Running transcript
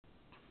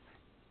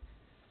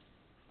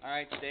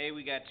Alright, today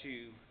we got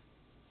to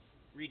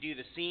redo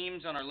the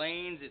seams on our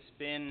lanes.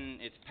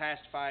 It's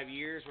past 5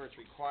 years where it's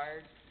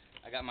required.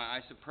 I got my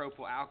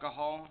isopropyl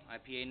alcohol,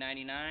 IPA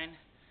 99.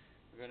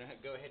 We're going to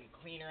go ahead and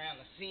clean around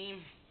the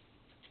seam.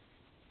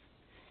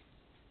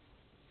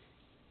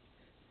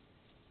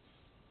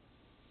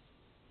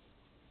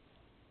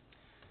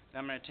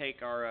 Now I'm going to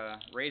take our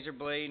razor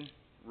blade,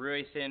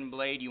 really thin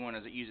blade. You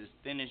want to use as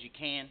thin as you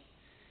can.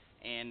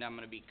 And I'm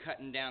going to be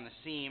cutting down the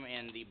seam,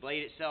 and the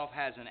blade itself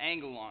has an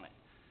angle on it.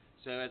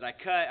 So as I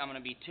cut, I'm going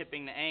to be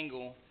tipping the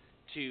angle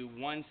to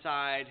one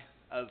side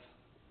of,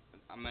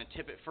 I'm going to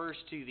tip it first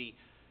to the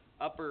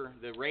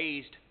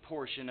raised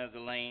portion of the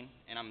lane,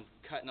 and I'm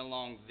cutting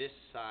along this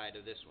side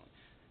of this one.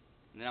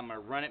 And then I'm going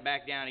to run it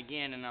back down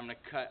again, and I'm going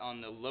to cut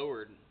on the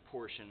lowered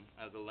portion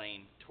of the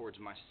lane towards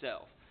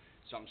myself.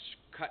 So I'm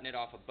cutting it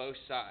off of both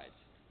sides.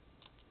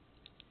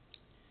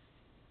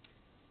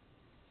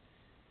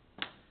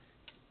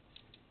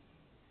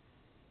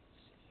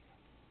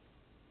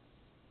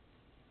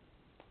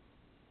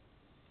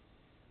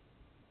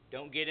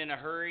 Don't get in a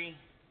hurry.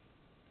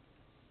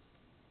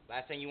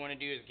 Last thing you want to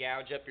do is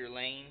gouge up your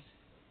lanes.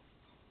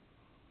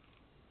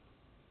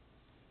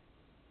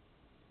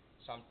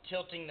 So I'm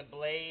tilting the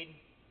blade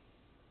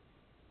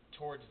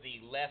towards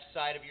the left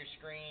side of your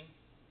screen.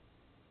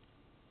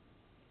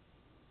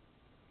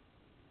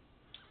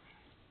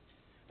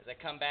 As I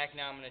come back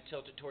now, I'm going to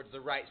tilt it towards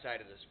the right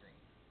side of the screen.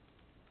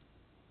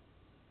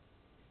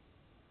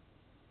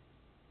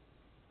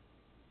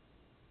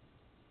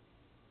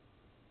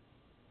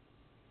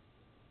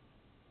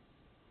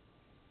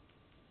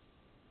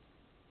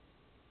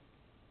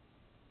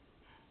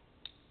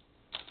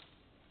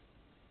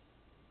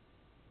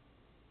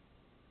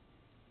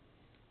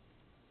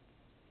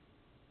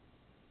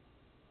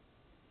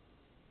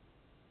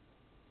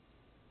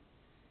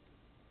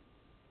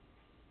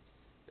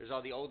 There's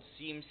all the old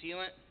seam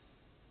sealant.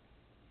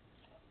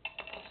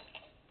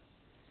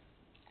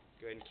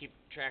 Go ahead and keep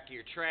track of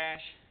your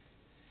trash.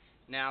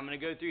 Now I'm going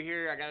to go through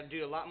here. I got to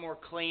do a lot more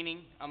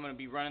cleaning. I'm going to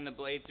be running the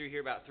blade through here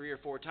about 3 or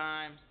 4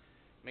 times.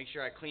 Make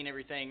sure I clean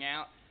everything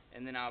out,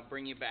 and then I'll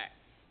bring you back.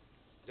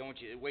 Don't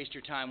want you to waste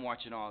your time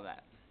watching all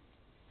that.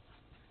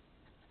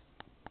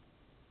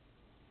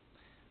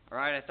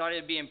 Alright, I thought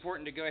it'd be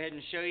important to go ahead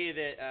and show you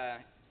that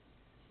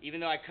even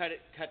though I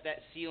cut that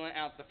sealant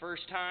out the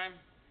first time,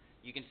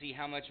 you can see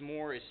how much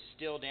more is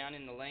still down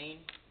in the lane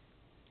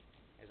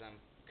as I'm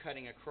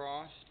cutting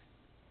across.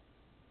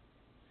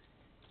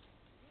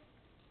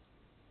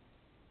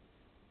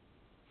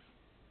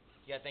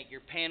 Yeah, I think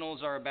your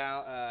panels are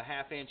about a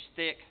 ½ inch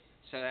thick,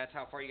 so that's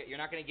how far you get. You're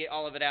not going to get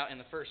all of it out in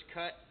the first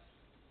cut.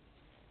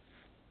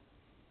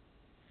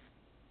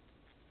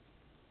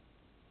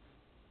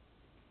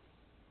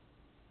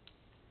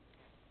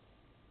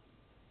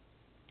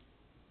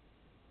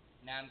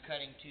 Now I'm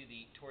cutting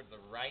toward the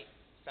right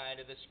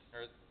side of this,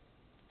 or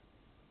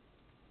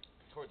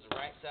towards the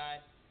right side.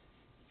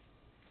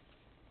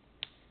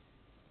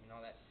 And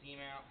all that seam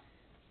out.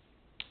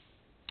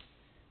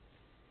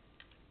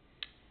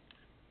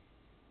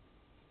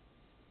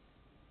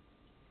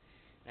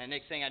 Now,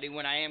 next thing I do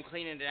when I am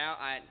cleaning it out,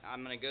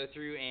 I'm going to go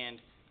through and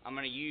I'm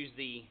going to use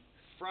the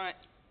front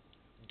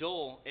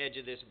dull edge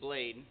of this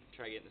blade.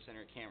 Try to get in the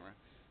center of the camera.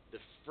 The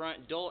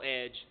front dull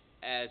edge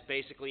as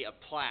basically a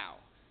plow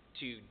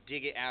to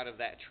dig it out of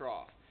that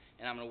trough.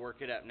 And I'm going to work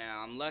it up.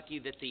 Now, I'm lucky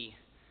that the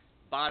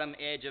bottom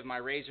edge of my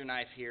razor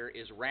knife here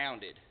is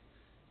rounded.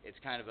 It's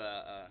kind of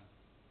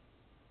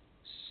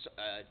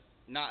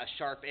not a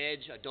sharp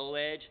edge, a dull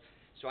edge.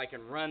 So I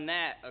can run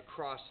that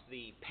across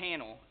the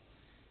panel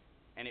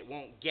and it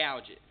won't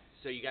gouge it.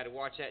 So you got to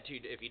watch that too.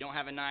 If you don't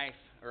have a knife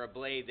or a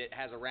blade that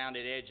has a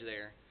rounded edge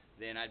there,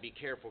 then I'd be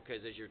careful,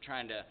 because as you're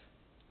trying to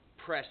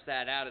press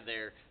that out of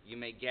there, you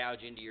may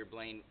gouge into your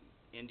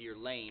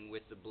lane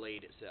with the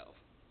blade itself.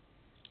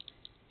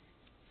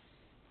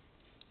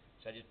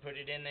 So I just put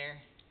it in there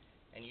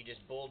and you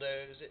just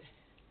bulldoze it.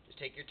 Just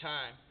take your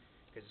time,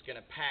 because it's going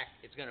to pack,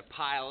 it's going to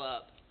pile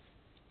up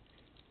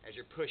as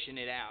you're pushing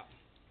it out.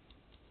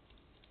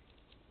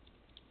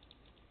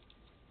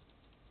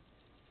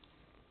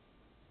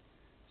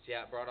 See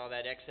how it brought all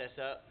that excess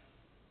up?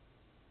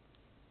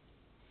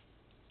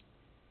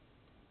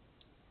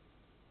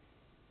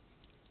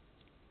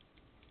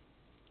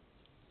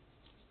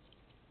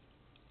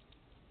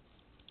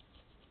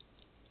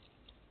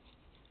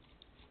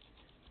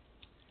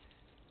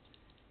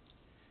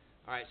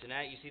 Alright, so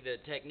now you see the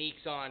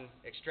techniques on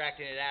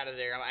extracting it out of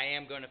there. I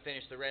am going to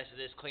finish the rest of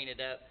this, clean it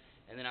up,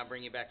 and then I'll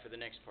bring you back for the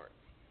next part.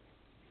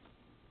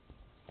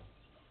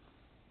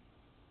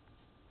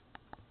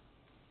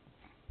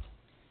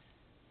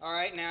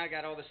 Alright, now I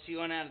got all the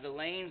sealant out of the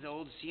lanes, the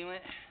old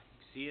sealant.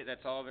 See it?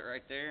 That's all of it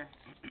right there.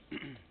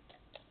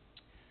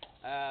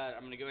 I'm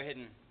going to go ahead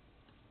and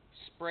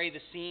spray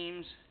the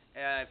seams.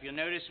 If you'll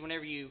notice,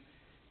 whenever you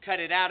cut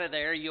it out of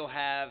there, you'll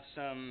have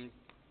some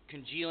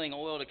congealing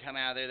oil to come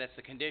out of there. That's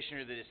the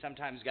conditioner that is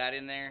sometimes got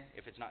in there.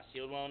 If it's not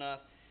sealed well enough,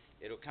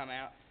 it'll come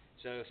out.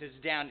 So since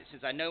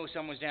I know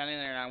someone's down in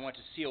there and I want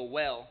to seal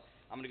well,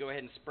 I'm going to go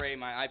ahead and spray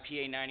my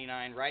IPA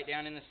 99 right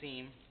down in the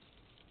seam,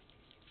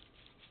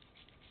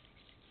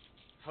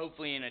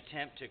 hopefully in an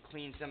attempt to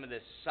clean some of the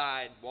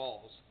side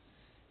walls.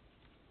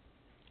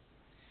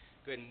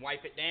 Go ahead and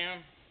wipe it down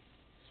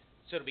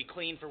so it'll be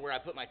clean for where I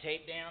put my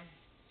tape down.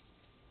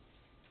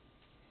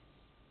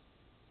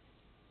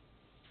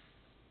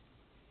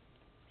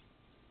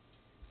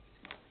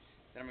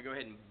 Then I'm going to go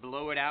ahead and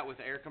blow it out with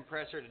the air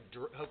compressor to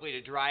hopefully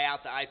to dry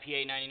out the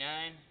IPA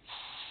 99.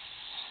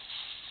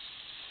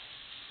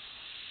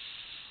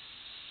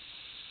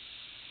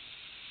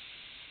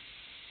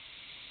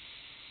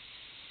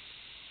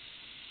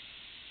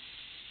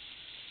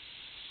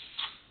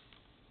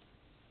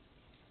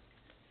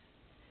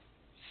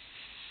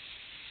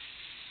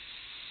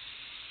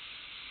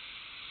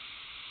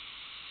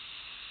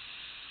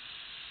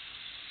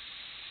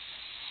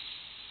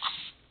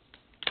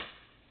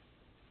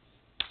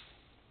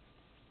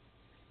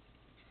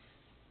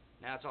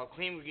 Now it's all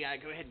clean. We gotta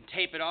go ahead and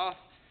tape it off.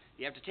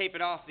 You have to tape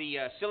it off. The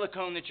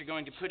silicone that you're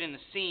going to put in the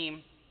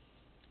seam,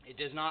 it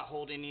does not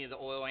hold any of the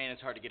oil and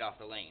it's hard to get off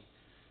the lane.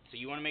 So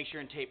you want to make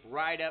sure and tape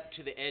right up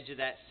to the edge of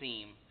that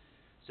seam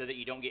so that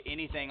you don't get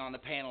anything on the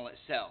panel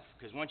itself.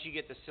 Because once you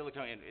get the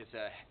silicone, it's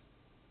a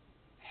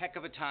heck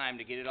of a time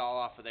to get it all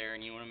off of there,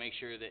 and you want to make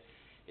sure that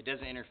it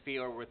doesn't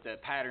interfere with the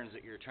patterns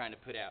that you're trying to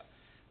put out.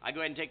 I go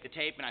ahead and take the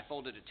tape and I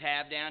folded a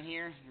tab down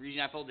here. The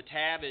reason I fold the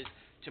tab is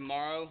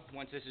tomorrow,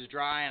 once this is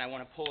dry and I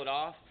want to pull it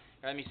off,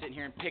 rather than me sitting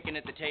here and picking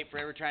at the tape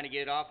forever trying to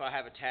get it off, I'll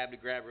have a tab to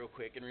grab real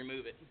quick and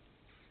remove it.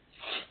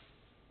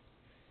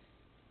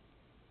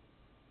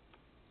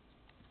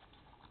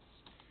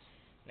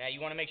 Now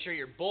you want to make sure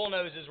your bull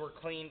noses were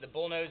clean. The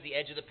bull nose, the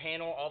edge of the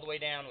panel, all the way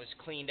down was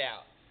cleaned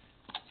out.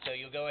 So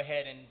you'll go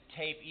ahead and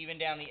tape even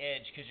down the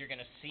edge because you're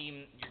going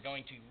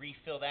to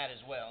refill that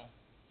as well.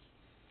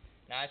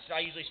 Now I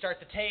usually start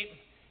the tape,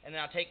 and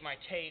then I'll take my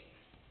tape,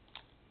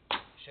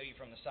 show you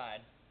from the side.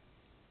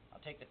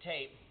 I'll take the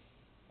tape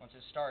once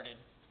it's started,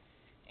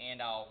 and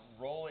I'll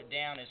roll it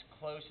down as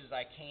close as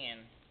I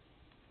can.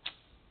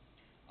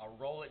 I'll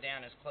roll it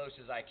down as close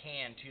as I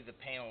can to the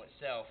panel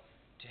itself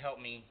to help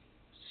me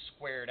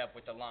square it up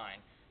with the line.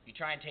 If you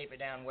try and tape it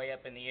down way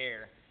up in the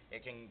air,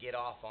 it can get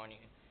off on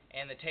you.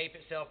 And the tape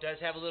itself does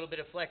have a little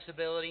bit of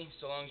flexibility.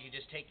 So long as you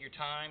just take your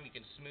time, you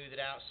can smooth it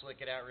out,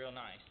 slick it out real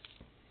nice.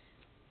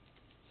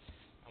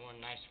 I want a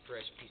nice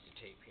fresh piece of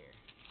tape here.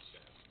 So,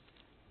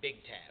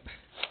 big tab.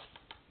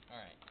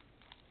 Alright.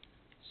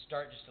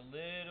 Start just a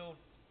little.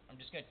 I'm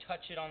just going to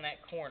touch it on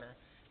that corner.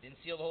 Didn't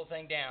seal the whole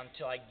thing down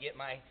until I get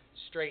my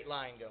straight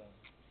line going.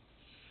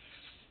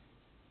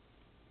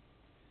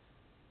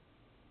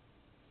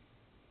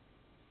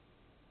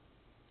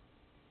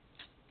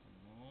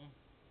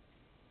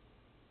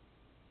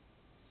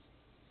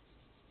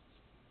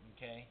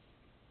 Okay.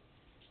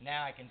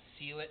 Now I can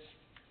seal it,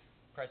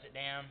 press it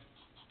down,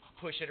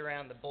 push it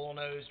around the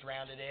bull-nosed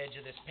rounded edge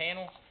of this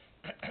panel,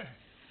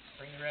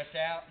 bring the rest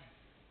out.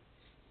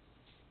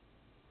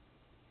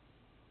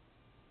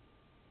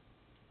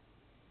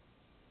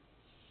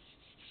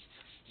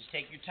 Just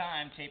take your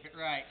time, tape it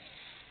right.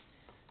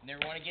 You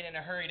never want to get in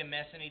a hurry to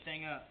mess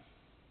anything up.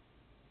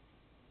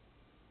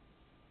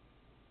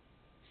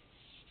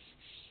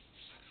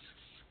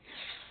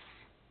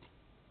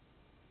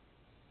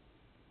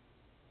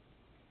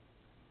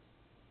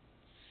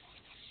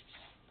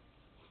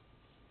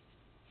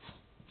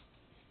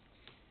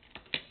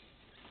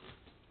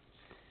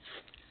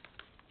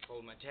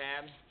 Fold my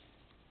tab,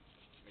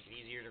 make it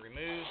easier to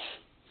remove.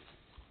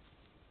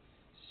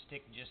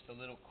 Stick just a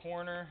little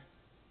corner,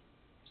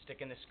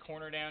 sticking this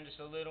corner down just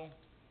a little.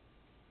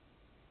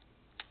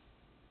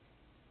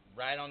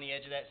 Right on the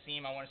edge of that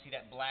seam, I want to see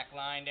that black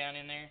line down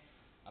in there.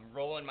 I'm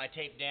rolling my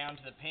tape down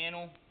to the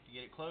panel to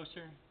get it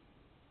closer.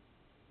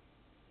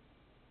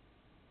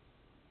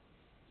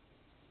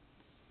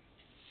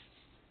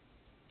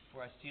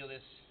 Before I seal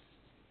this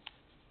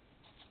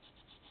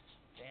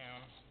down,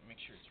 make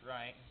sure it's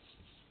right.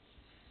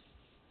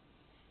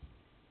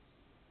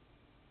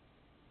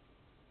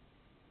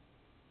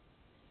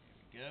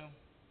 There we go.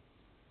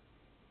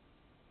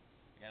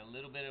 Got a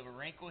little bit of a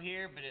wrinkle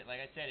here, but like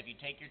I said, if you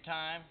take your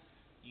time,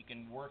 you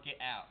can work it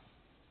out.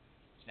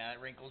 So now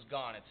that wrinkle's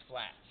gone, it's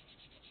flat.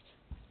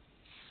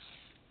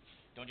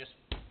 Don't just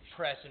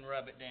press and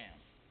rub it down.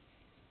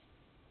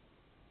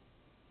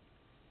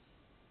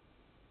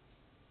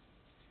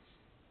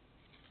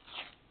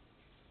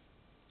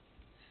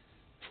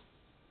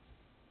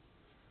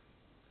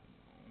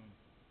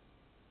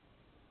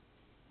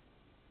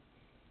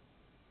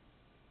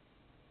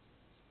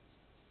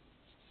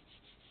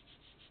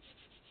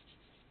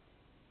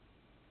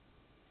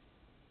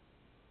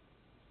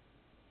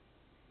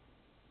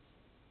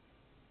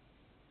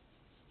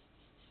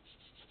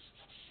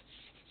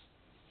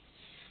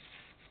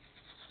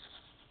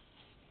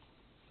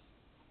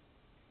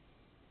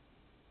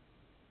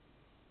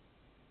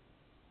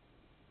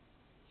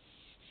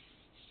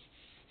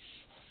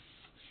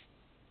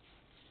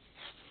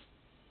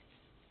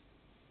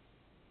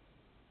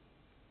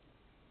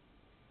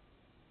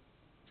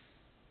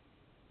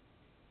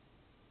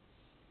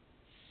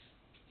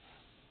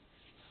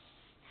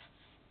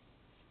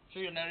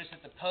 sure you'll notice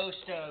at the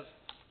post of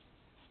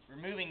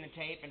removing the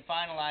tape and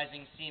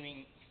finalizing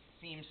seam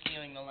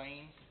sealing the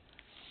lanes,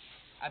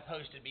 I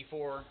posted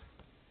before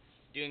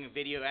doing a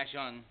video actually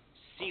on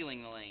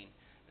sealing the lane.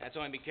 That's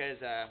only because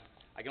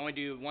I can only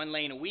do one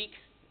lane a week.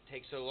 It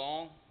takes so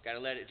long. Got to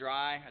let it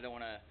dry.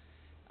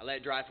 I let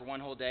it dry for one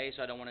whole day,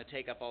 so I don't want to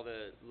take up all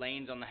the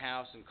lanes on the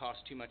house and cost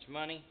too much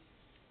money.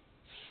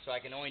 So I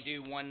can only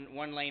do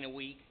one lane a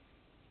week.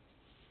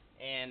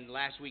 And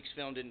last week's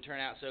film didn't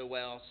turn out so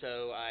well,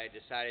 so I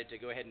decided to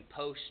go ahead and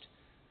post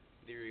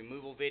the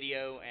removal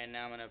video, and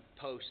now I'm going to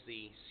post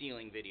the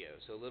sealing video.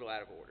 So a little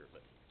out of order,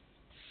 but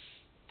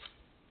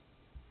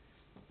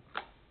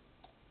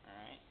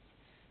alright.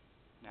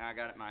 Now I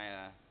got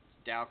my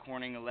Dow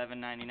Corning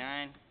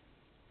 1199.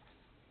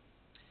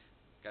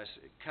 Got to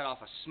cut off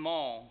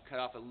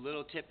a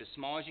little tip as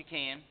small as you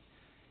can,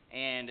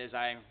 and as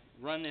I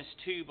run this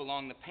tube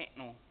along the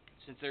panel,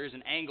 since there is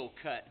an angle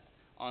cut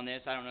on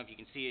this, I don't know if you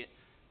can see it,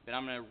 but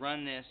I'm going to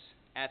run this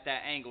at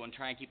that angle and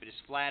try and keep it as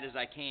flat as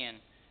I can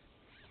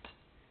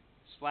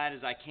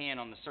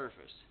on the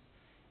surface.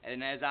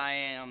 And as I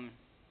am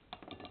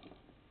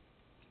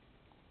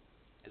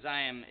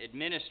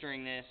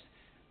administering this,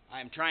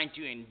 I'm trying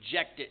to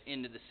inject it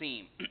into the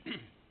seam.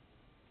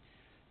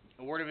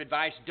 A word of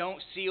advice: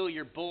 don't seal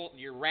your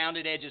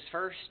rounded edges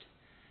first.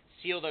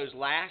 Seal those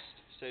last.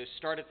 So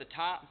start at the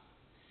top,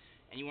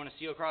 and you want to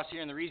seal across here.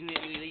 And the reason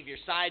that you leave your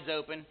sides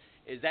open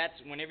is that's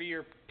whenever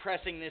you're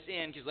pressing this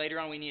in, because later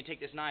on we need to take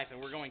this knife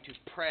and we're going to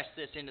press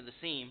this into the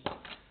seam,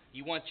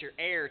 you want your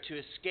air to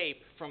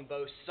escape from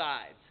both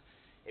sides.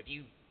 If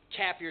you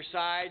cap your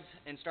sides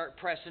and start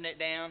pressing it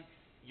down,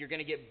 you're going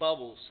to get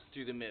bubbles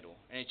through the middle,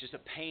 and it's just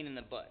a pain in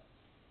the butt.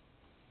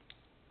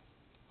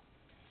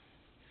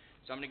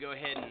 So I'm going to go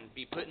ahead and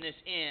be putting this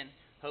in.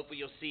 Hopefully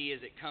you'll see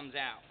as it comes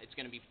out. It's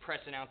going to be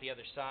pressing out the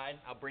other side.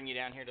 I'll bring you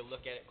down here to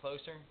look at it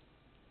closer.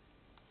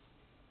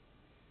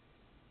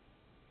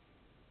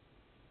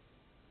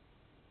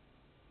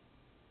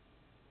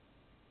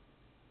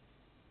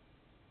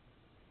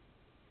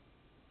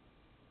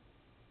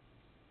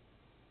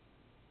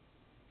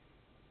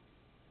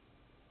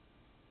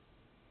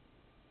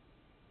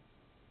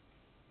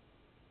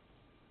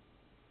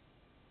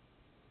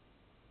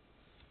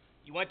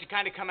 You want it to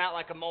kind of come out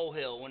like a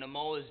molehill. When a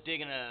mole is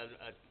digging a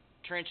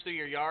trench through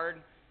your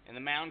yard and the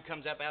mound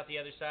comes up out the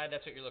other side,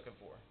 that's what you're looking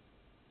for.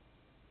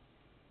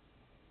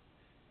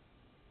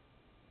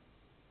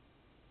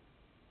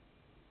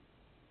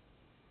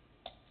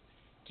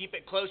 Keep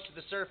it close to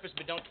the surface,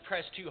 but don't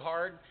press too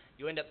hard.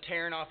 You'll end up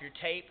tearing off your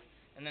tape,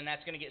 and then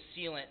that's going to get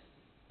sealant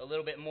a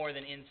little bit more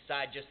than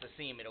inside just the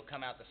seam. It'll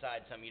come out the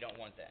side some. You don't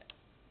want that.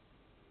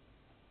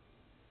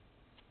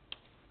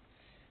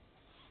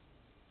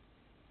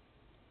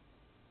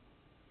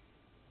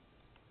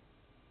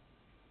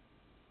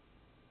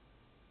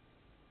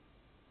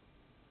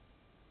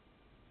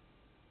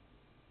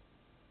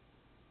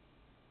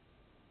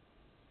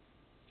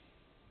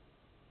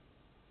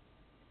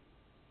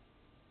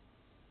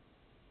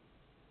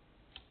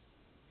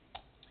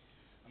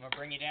 I'm going to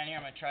bring you down here.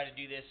 I'm going to try to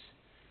do this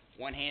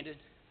one-handed.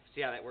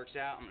 See how that works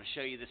out. I'm going to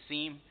show you the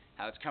seam,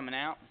 how it's coming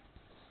out.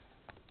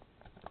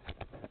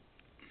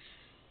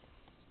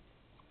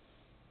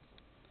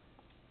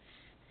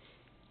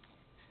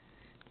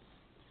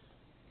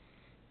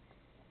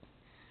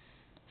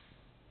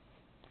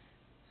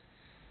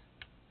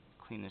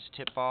 Clean this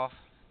tip off.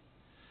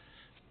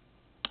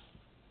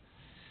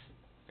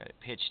 Got it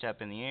pitched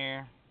up in the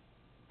air.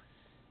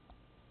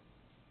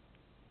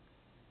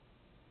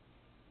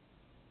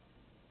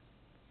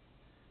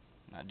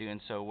 Not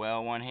doing so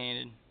well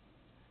one-handed.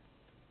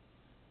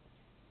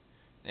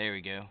 There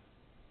we go.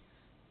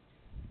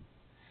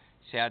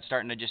 See how it's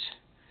starting to just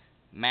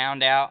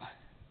mound out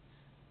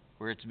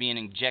where it's being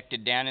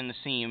injected down in the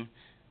seam.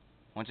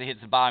 Once it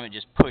hits the bottom, it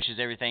just pushes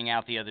everything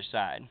out the other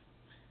side.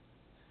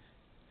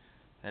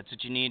 That's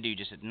what you need to do,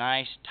 just a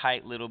nice,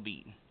 tight little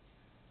bead.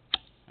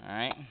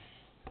 Alright.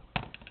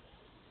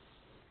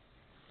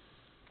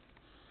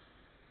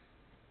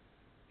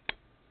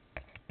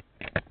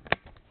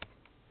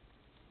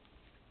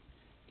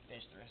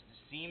 Finish the rest of the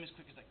seam as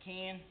quick as I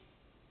can.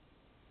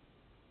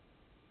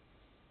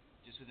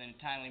 Just within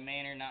a timely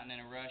manner, not in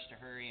a rush to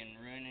hurry and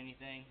ruin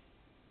anything.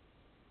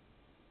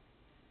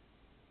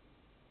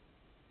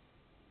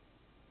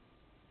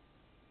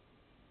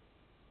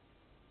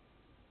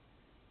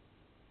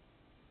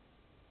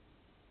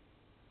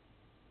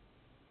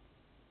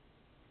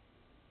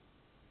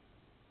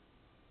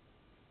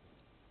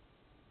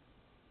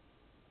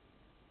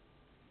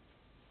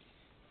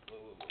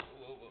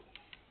 Whoa.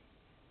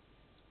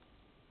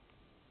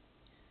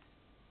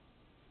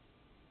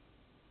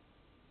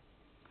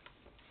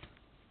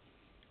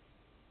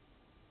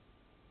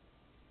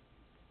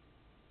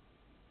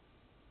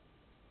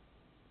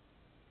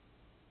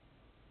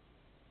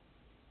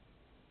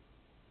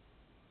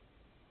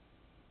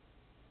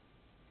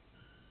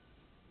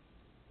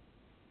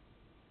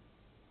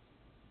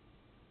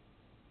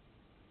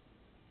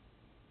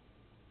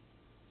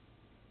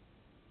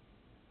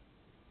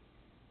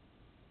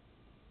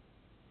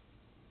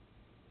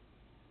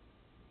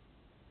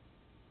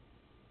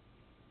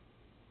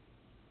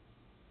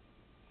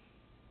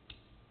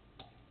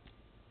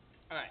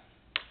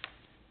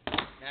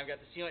 Now I've got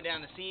the sealant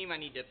down the seam. I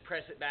need to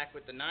press it back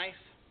with the knife.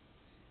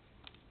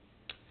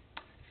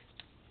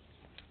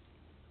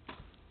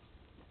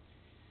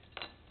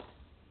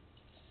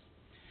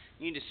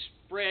 You need to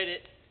spread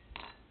it.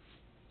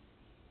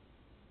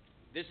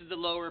 This is the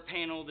lower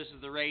panel, this is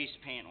the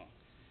raised panel.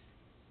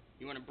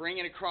 You want to bring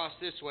it across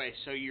this way,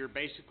 so you're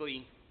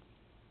basically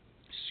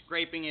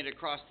scraping it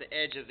across the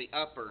edge of the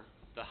upper,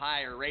 the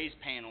higher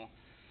raised panel,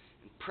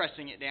 and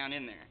pressing it down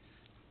in there.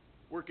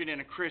 Work it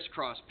in a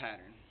crisscross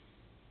pattern.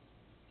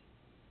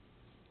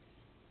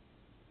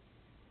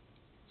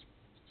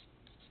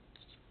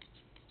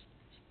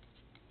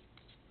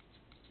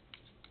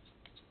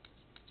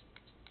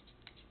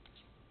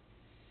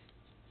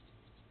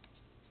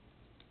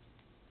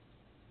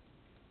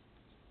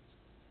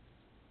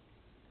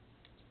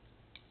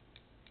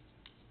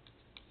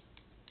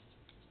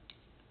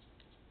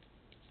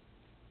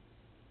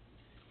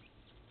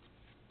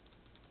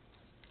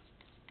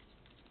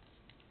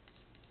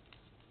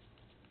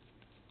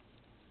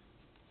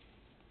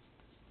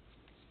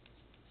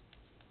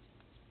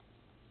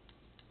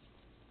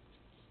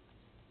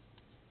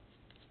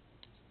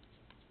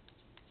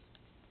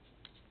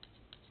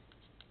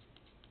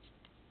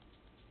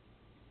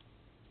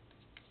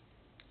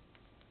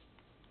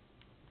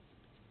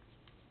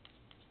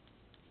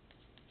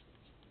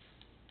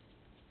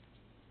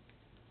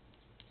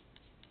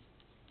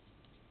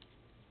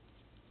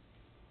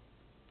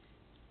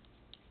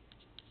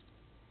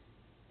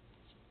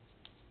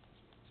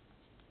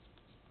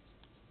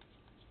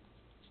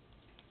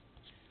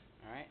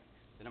 Alright,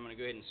 then I'm going to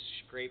go ahead and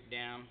scrape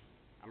down.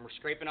 I'm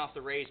scraping off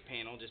the raised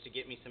panel just to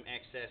get me some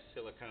excess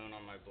silicone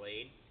on my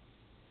blade,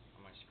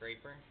 on my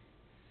scraper.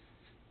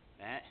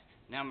 That.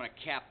 Now I'm going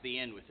to cap the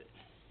end with it.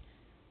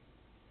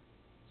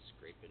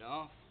 Scrape it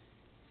off.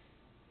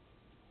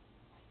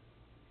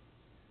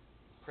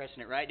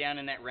 Pressing it right down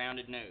in that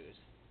rounded nose.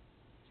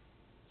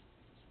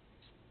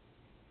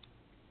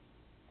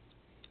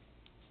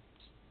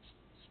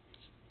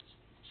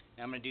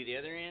 Now I'm going to do the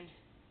other end.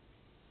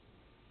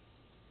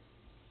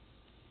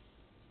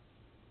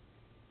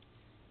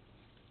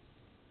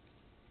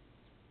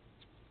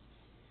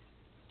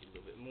 Do a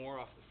little bit more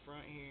off the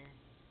front here.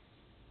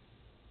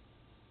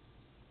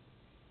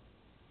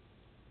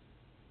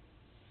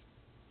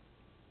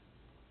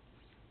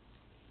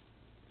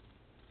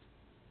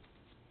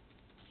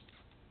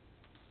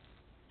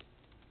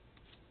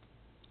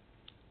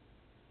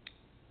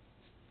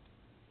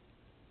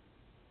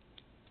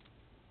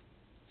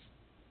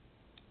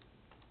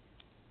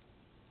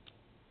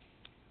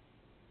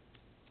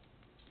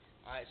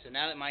 Alright, so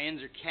now that my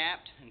ends are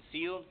capped and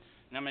sealed,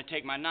 and I'm going to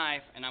take my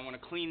knife and I want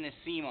to clean this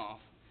seam off.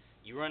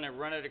 You run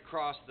it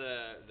across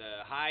the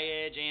high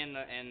edge and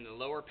the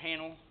lower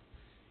panel.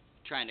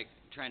 Trying to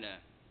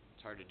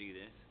it's hard to do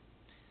this.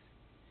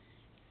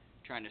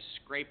 Trying to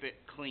scrape it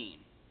clean.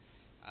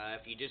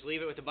 If you just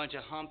leave it with a bunch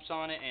of humps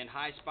on it and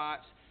high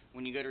spots,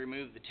 when you go to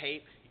remove the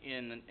tape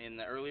in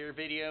the earlier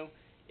video,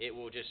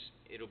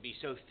 it'll be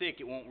so thick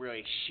it won't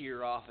really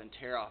shear off and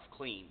tear off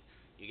clean.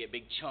 You get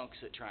big chunks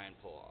that try and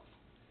pull off.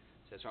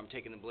 So that's why I'm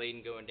taking the blade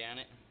and going down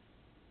it.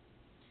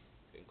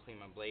 Go and clean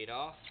my blade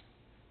off.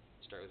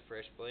 Start with a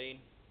fresh blade.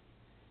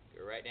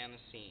 Go right down the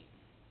seam.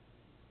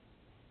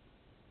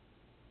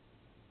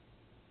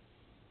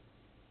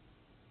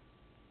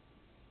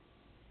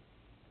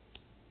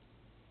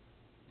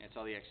 That's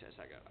all the excess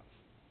I got off.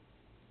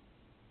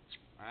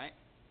 Alright.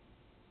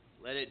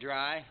 Let it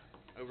dry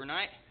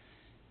overnight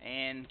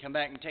and come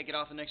back and take it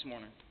off the next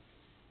morning.